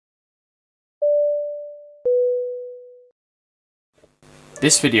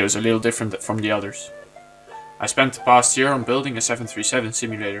This video is a little different from the others. I spent the past year on building a 737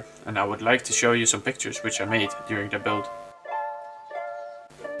 simulator, and I would like to show you some pictures which I made during the build.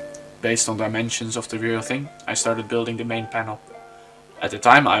 Based on dimensions of the real thing, I started building the main panel. At the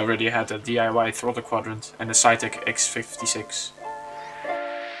time I already had a DIY throttle quadrant and a Cytec X56.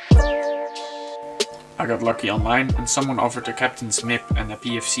 I got lucky online and someone offered a captain's MIP and a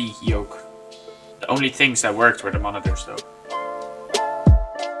PFC yoke. The only things that worked were the monitors though.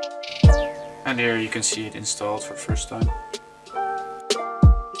 And here you can see it installed for the first time.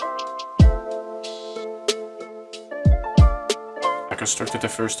 I constructed the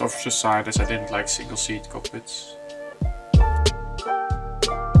first officer's side as I didn't like single seat cockpits.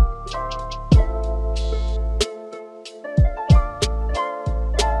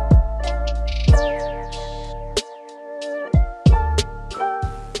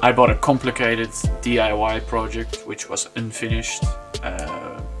 I bought a complicated DIY project which was unfinished.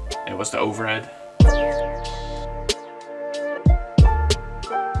 It was the overhead.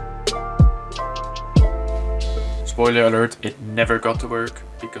 Spoiler alert, it never got to work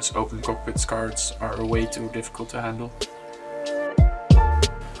because open cockpit cards are way too difficult to handle.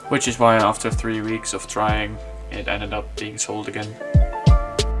 Which is why after 3 weeks of trying, it ended up being sold again.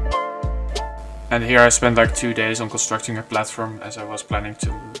 And here I spent like 2 days on constructing a platform as I was planning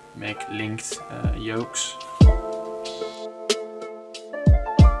to make linked yokes.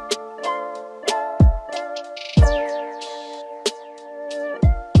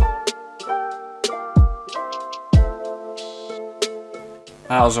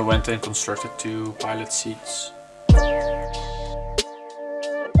 I also went and constructed 2 pilot seats. A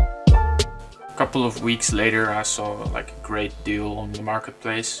couple of weeks later I saw like a great deal on the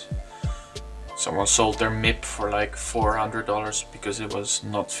marketplace. Someone sold their MIP for like $400 because it was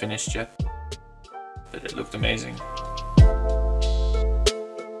not finished yet, but it looked amazing.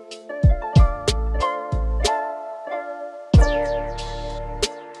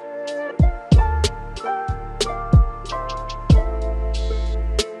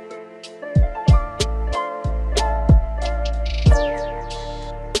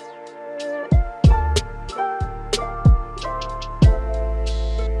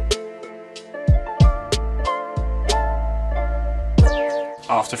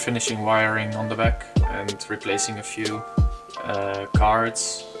 After finishing wiring on the back and replacing a few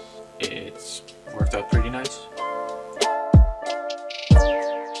cards, it worked out pretty nice.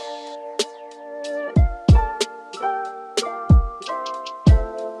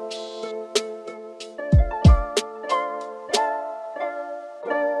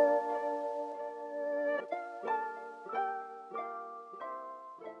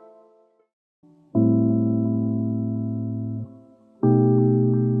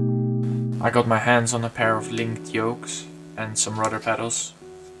 I got my hands on a pair of linked yokes and some rudder pedals,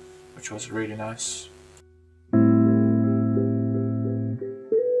 which was really nice.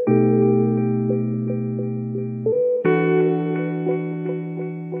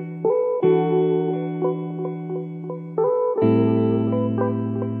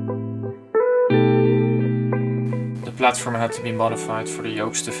 The platform had to be modified for the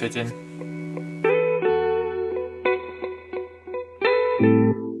yokes to fit in.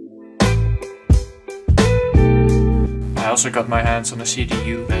 I also got my hands on a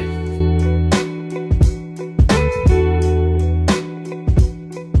CDU bay.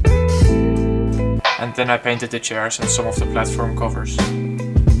 And then I painted the chairs and some of the platform covers.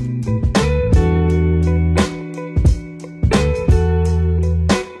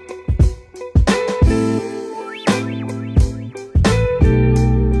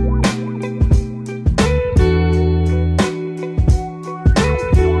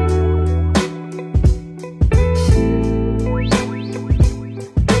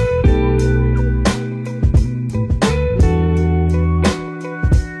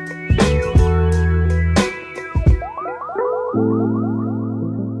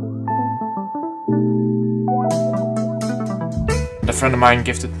 A friend of mine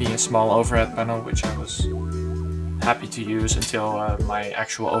gifted me a small overhead panel, which I was happy to use until my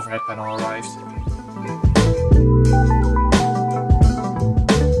actual overhead panel arrived.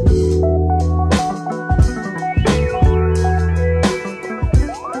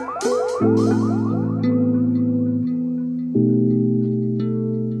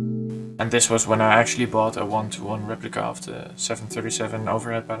 And this was when I actually bought a 1-to-1 replica of the 737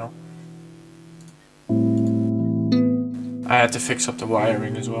 overhead panel. I had to fix up the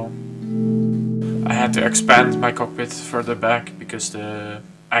wiring as well. I had to expand my cockpit further back because the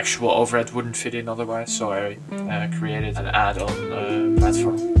actual overhead wouldn't fit in otherwise, so I created an add-on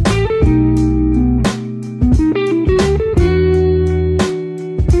platform.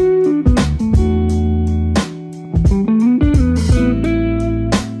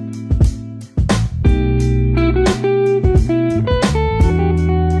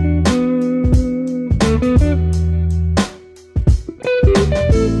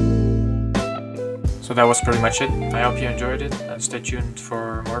 that was pretty much it. I hope you enjoyed it and stay tuned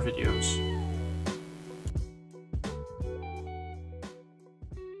for more videos.